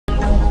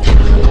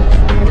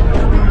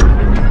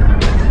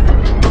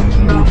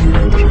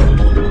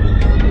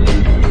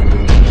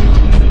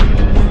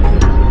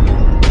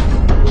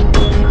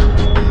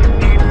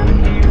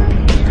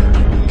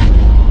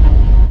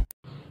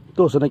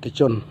សនិក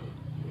ជន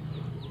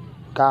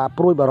ការ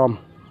ព្រួយបារម្ភ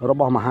រ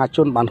បស់មហាជ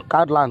នបាន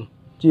កើតឡើង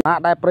ជា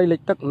ដែលព្រៃលិច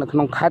ទឹកនៅក្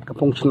នុងខេត្តកំ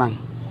ពង់ឆ្នាំង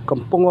កំ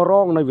ពុងរ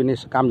ងនៅវិនា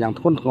សកម្មយ៉ាង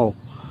ធ្ងន់ធ្ងរ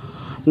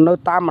នៅ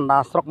តាមបណ្ដា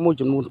ស្រុកមួយ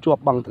ចំនួនជា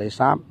ប់បឹងទន្លេ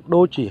សាប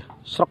ដូចជា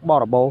ស្រុកប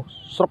របោ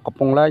ស្រុកកំ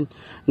ពង់លែង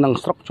និង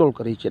ស្រុកជល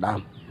គិរីជាដើម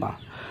បាទ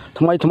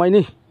ថ្មី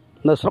នេះ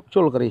នៅស្រុកជ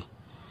លគិរី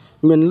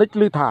មានលេច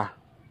ឮថា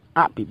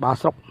អភិបាល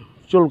ស្រុក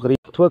ជលគិរី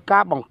ធ្វើកា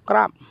របង្ក្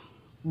រាប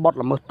បទ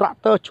ល្មើសត្រាក់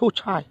ទ័រឈូស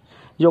ឆាយ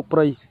យកព្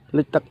រៃ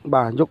លិចទឹក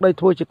បាទយកដី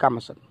ធ្វើជាកម្ម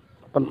សិទ្ធិ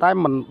ប៉ុន្តែ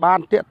មិនបាន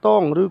តាកត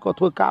ងឬក៏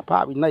ធ្វើការផា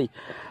កវិន័យ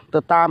ទៅ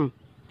តាម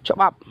ច្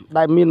បាប់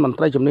ដែលមានមន្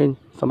ត្រីជំនាញ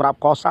សម្រាប់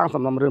កសាង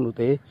សំណុំរឿងនោះ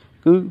ទេ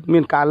គឺមា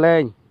នការលែ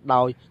ង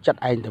ដោយចិត្ត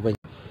ឯងទៅវិញ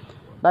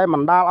ដែលប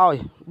ណ្ដាលឲ្យ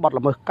បទ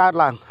ល្មើសកើត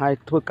ឡើងហើយ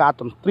ធ្វើការ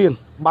ទន្ទ្រាន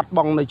បាត់ប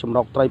ង់នៃចម្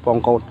រោកត្រីពង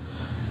កូន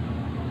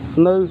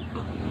នៅ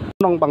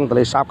ក្នុងបឹងទន្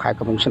លេសាបខេត្ត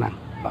កំពង់ឆ្នាំង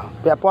បាទ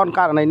ពាក់ព័ន្ធក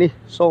រណីនេះ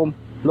សូម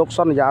លោកស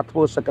ន្យាធ្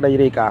វើសេចក្តី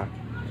រាយការណ៍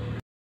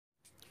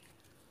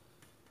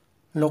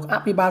លោកអ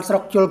ភិបាលស្រុ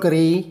កជលគិ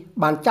រី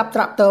បានចាប់ត្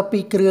រាក់ទ័រ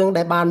2គ្រឿង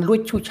ដែលបានលួច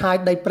ឈូសឆាយ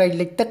ដីព្រៃ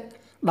លិចទឹក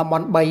តំប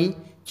ន់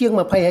3ជាង20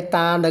ហិក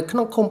តានៅក្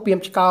នុងឃុំពីម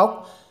ឆ្កោក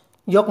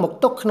យកមក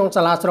ទុកក្នុង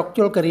សាលាស្រុកជ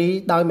លគិរី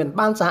ដោយមិន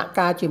បានសហ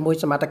ការជាមួយ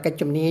សមាជិក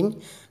ជំនាញ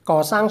ក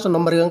សាងសំ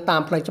ណុំរឿងតា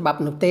មផ្លូវច្បាប់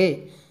នោះទេ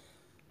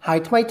ហើយ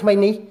ថ្មី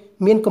នេះ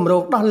មានគម្រោ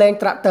ងដោះលែង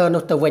ត្រាក់ទ័រ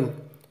នោះទៅវិញ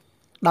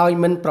ដោយ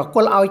មិនប្រគ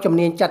ល់ឲ្យជំ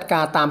នាញចាត់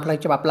ការតាមផ្លូវ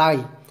ច្បាប់ឡើយ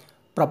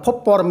ប្រភព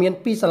ព័ត៌មាន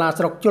ពីសាលា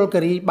ស្រុកជលគិ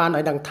រីបាន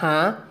ឲ្យដឹងថា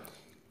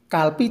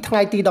កាលពីថ្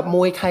ងៃទី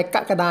11ខែក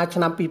ក្កដាឆ្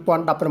នាំ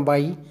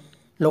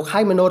2018លោកហៃ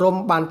មនោរម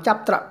បានចា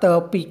ប់ត្រាក់ទ័រ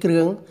2គ្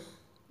រឿង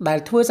ដែល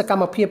ធ្វើសក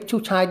ម្មភាពឈូ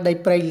សឆាយដី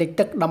ព្រៃលិច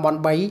ទឹកតំបន់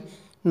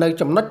3នៅ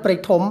ចំណុចព្រៃ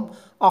ធំ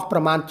អស់ប្រ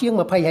មាណជាង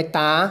20ហិក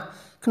តា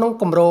ក្នុង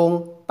គម្រោង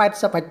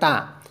80ហិកតា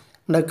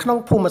នៅក្នុង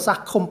ភូមិសាស្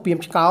ត្រឃុំពីម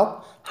ឆ្កោក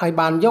ហើយ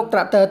បានយកត្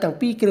រាក់ទ័រទាំង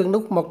2គ្រឿង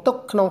នោះមកទុក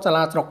ក្នុងសា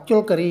លាស្រុកជ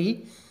លគិរី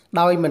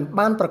ដោយមិន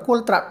បានប្រគ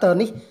ល់ត្រាក់ទ័រ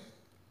នេះ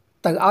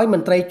ទៅឲ្យម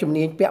ន្ត្រីជំ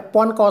នាញពាក់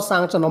ព័ន្ធកសា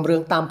ងសំណុំរឿ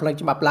ងតាមផ្លូវ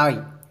ច្បាប់ឡើយ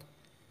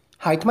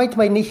ហើយថ្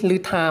មីនេះឮ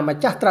ថាម្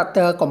ចាស់ត្រាក់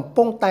ទ័រកំ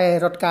ពុងតែ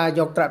រត់ការ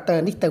យកត្រាក់ទ័រ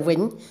នេះទៅវិញ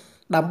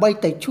ដើម្បី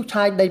ទៅឈូស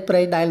ឆាយដីព្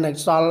រៃដែលនៅ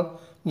សល់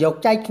យក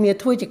ចែកគ្នា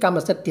ធ្វើជាកម្ម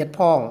សិទ្ធិទៀត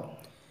ផង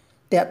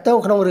តើទៅ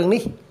ក្នុងរឿង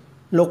នេះ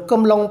លោកកឹ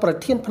មឡុងប្រ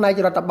ធានផ្នែក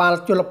រដ្ឋបាល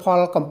ជលផល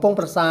កំពង់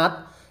ប្រាសាទ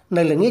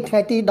នៅល្ងាចថ្ងៃ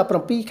ទី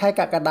17ខែ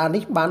កក្កដា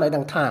នេះបានឲ្យ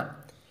ដឹងថា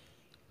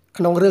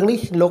ក្នុងរឿងនេះ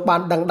លោកបា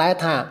នដឹងដែរ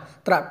ថា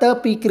ត្រាក់ទ័រ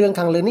2គ្រឿង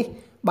ខាងលើនេះ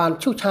បាន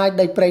ឈូសឆាយ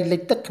ដីព្រៃលិ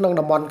ចទឹកក្នុង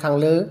តំបន់ខាង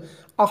លើ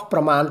អស់ប្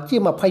រមាណជា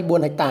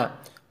24ហិកតា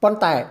ប៉ុន្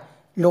តែ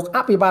លោកអ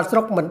ភិបាលស្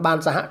រុកមិនបាន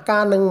សហកា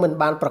រនិងមិន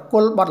បានប្រគ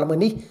ល់បទល្មើស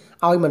នេះ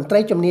ឲ្យមន្ត្រី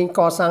ជំនាញក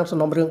សាងសំ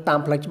ណុំរឿងតាម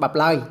ផ្លូវច្បាប់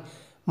ឡើយ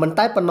មិន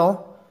តែប៉ុណ្ណោះ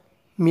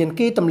មាន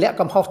គេទម្លាក់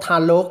កំហុសថា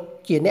លោក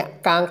ជាអ្នក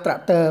កាងត្រា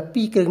ក់ទ័រ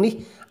2គ្រឿងនេះ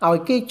ឲ្យ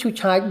គេឈូស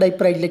ឆាយដី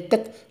ព្រៃលិចទឹ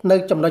កនៅ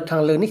ចំណុចខា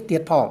ងលើនេះទៀ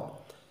តផង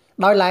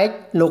ដោយឡែក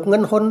លោកងិ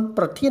នហ៊ុន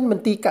ប្រធានម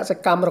ន្ទីរកសិ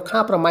កម្មរុក្ខា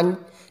ប្រមាញ់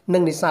និ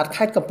ងនេសាទ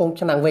ខេត្តកំពង់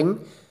ឆ្នាំងវិញ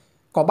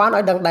ក៏បាន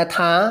ឲ្យដឹងដែរ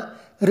ថា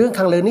រឿង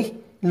ខាងលើនេះ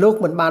លោក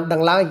មិនបានដឹ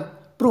ងឡើយ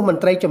ព្រោះមន្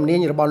ត្រីជំនាញ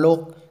របស់លោក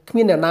គ្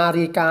មានអ្នកណា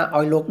រាយការណ៍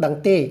ឲ្យលោកដឹង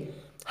ទេ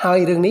ហើយ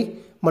រឿងនេះ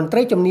មន្ត្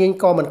រីជំនាញ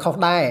ក៏មិនខុស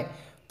ដែរ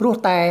ព្រោះ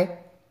តែ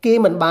គេ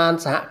មិនបាន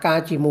សហការ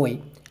ជាមួយ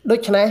ដូ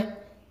ច្នេះ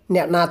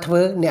អ្នកណាធ្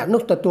វើអ្នក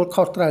នោះទទួល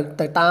ខុសត្រូវ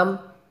ទៅតាម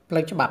ផ្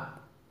លូវច្បាប់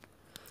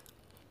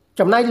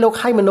ចំណែកលោក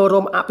ហៃមនោរ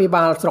មអភិ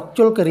បាលស្រុកជ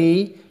លគិរី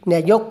អ្ន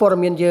កយកព័ត៌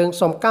មានយើង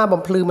សុំការ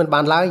បំភ្លឺមិន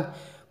បានឡើយ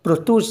ព្រោះ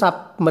ទូរស័ព្ទ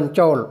មិន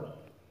ចូល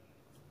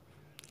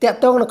តាក់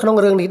ទងនៅក្នុង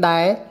រឿងនេះដែ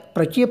រ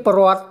ប្រជាពល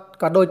រដ្ឋ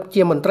ក៏ដូច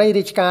ជាមន្ត្រី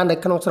រាជការនៅ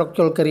ក្នុងស្រុកជ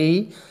លគិរី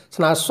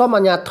ស្នើសុំ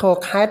អាជ្ញាធរ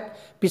ខេត្ត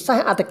ពិសេស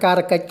អធិការ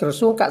កិច្ចក្រ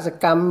សួងកសិ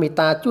កម្មមេត្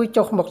តាជួយ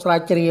ចុះមកស្រាវ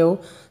ជ្រាវ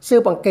ស៊ើ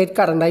បអង្កេត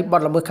ករណីប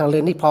ទល្មើសខាងលើ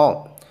នេះផង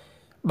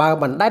បើ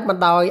បណ្តែតប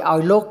ណ្ដោយឲ្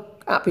យលោក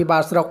អភិបា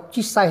លស្រុក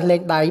ជីសេះលេ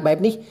ងដៃបែប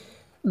នេះ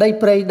ដី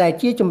ព្រៃដែល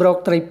ជាជំរក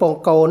ត្រីពង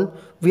កូន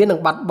វានឹង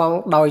បាត់បង់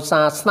ដោយ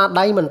សារស្នា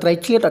ដៃមន្ត្រី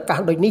ឆ្លៀតឱកាស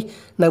ដូចនេះ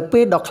នៅពេ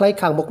លដ៏ខ្លី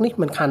ខាងមុខនេះ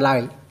មិនខានឡើ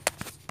យ